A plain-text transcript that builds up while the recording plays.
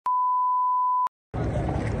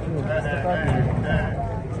This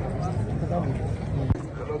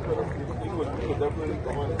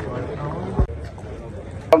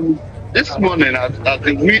morning, at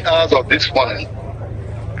the wee hours of this morning,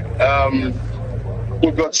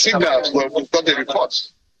 we've got signals, we've got a report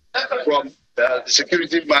from the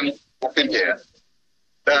security man working here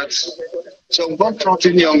that some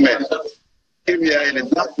gun-trotting young men came here in a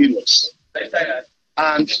black Venus.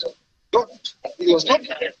 And it was not,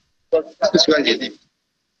 but that is where he lived.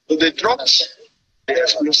 So they dropped the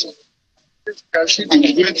explosive. You can see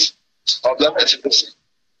the weight of that explosive.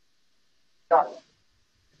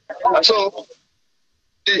 And so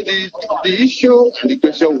the issue and the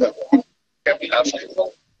question we have been asking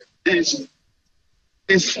is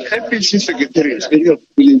APC Secretariat really of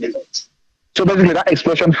So basically that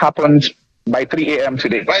explosion happened by 3 a.m.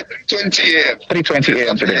 today? By 3:20 a.m. 3:20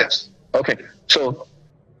 a.m. today? Yes. Okay, so...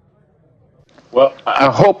 Well, I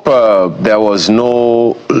hope there was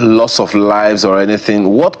no loss of lives or anything.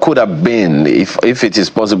 What could have been, if it is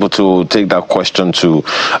possible to take that question to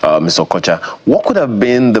Mr. Okocha, what could have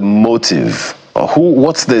been the motive?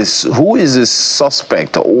 Who is this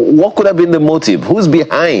suspect? What could have been the motive? Who's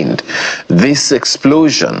behind this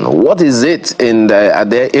explosion? What is it at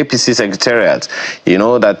the APC Secretariat? You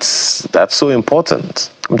know, that's so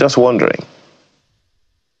important. I'm just wondering.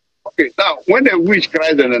 Okay, now, when a witch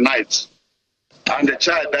cries in the night, and the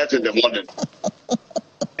child dies in the morning,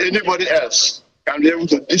 anybody else can be able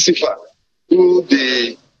to decipher who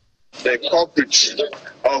the culprit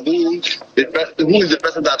or who is the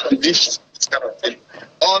person that produced this kind of thing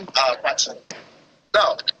on our party.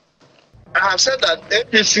 Now, I have said that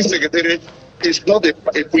APC Secretariat is not a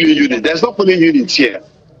polling unit. There's no polling unit here.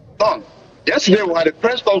 None. Yesterday we had a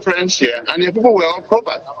press conference here and the people were all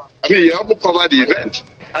covered. I mean, you all covered the event.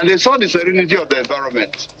 And they saw the serenity of the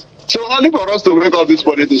environment. So only for us to wake up this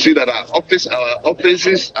morning to see that our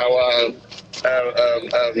offices, our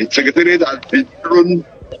secretariat has been thrown,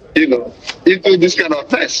 into this kind of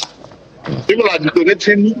mess. People are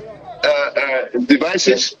donating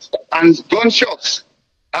devices and gunshots.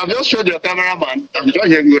 I've just showed your cameraman, I'm sure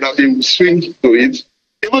he would have been swinged to it.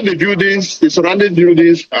 Even the buildings, the surrounding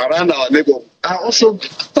buildings around our neighborhood are also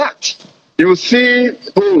attacked. You will see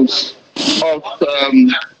holes of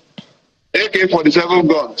AK-47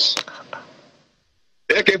 guns.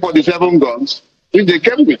 AK-47 guns, which they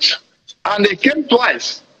came with. And they came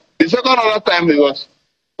twice. The second other time it was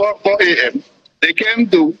 4 a.m. They came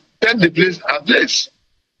to set the place ablaze.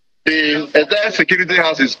 The entire security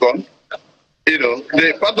house is gone.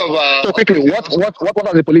 The part of our... So quickly, what has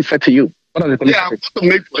the police said to you? What has the police said? To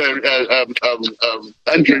make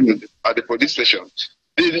entry at the police station.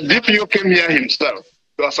 The DPO came here himself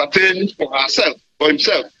to ascertain for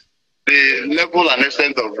himself, the level and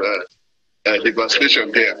extent of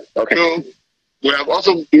devastation here. Okay. So we have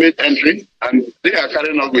also made entry and they are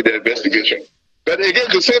carrying on with the investigation. But again,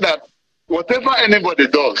 to say that whatever anybody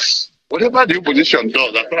does, whatever the opposition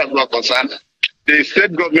does, as far as we are concerned, the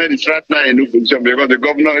state government is right now in opposition because the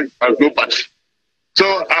governor has no party.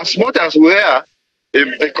 So as much as we are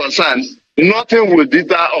concerned, nothing will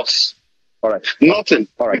deter us. All right. Nothing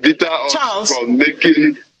will deter us Charles, from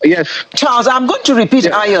making... Yes. Charles, I'm going to repeat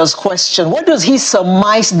Ayo's question. What does he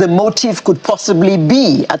surmise the motive could possibly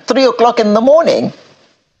be at 3 o'clock in the morning?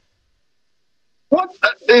 What?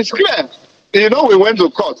 It's clear. We went to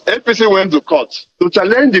court. APC went to court to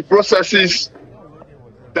challenge the processes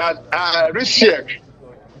that RISIEC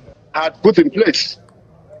had put in place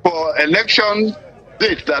for election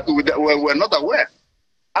date that we were not aware.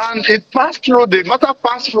 And it passed through, the matter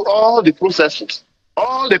passed through all the processes.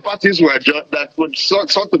 All the parties that would sought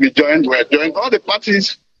to be joined were joined. All the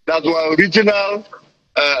parties that were original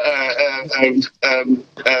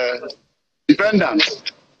defendants,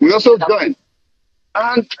 we also joined.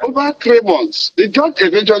 And over 3 months, the judge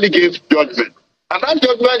eventually gave judgment. And that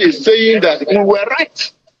judgment is saying that we were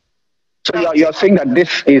right. So you're saying that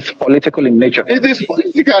this is political in nature? It is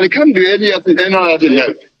political. It can't be any other thing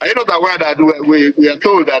else. Are you not aware that we are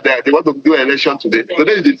told that they want to do an election today?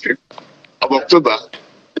 Today is the 5th of October.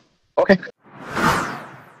 Okay.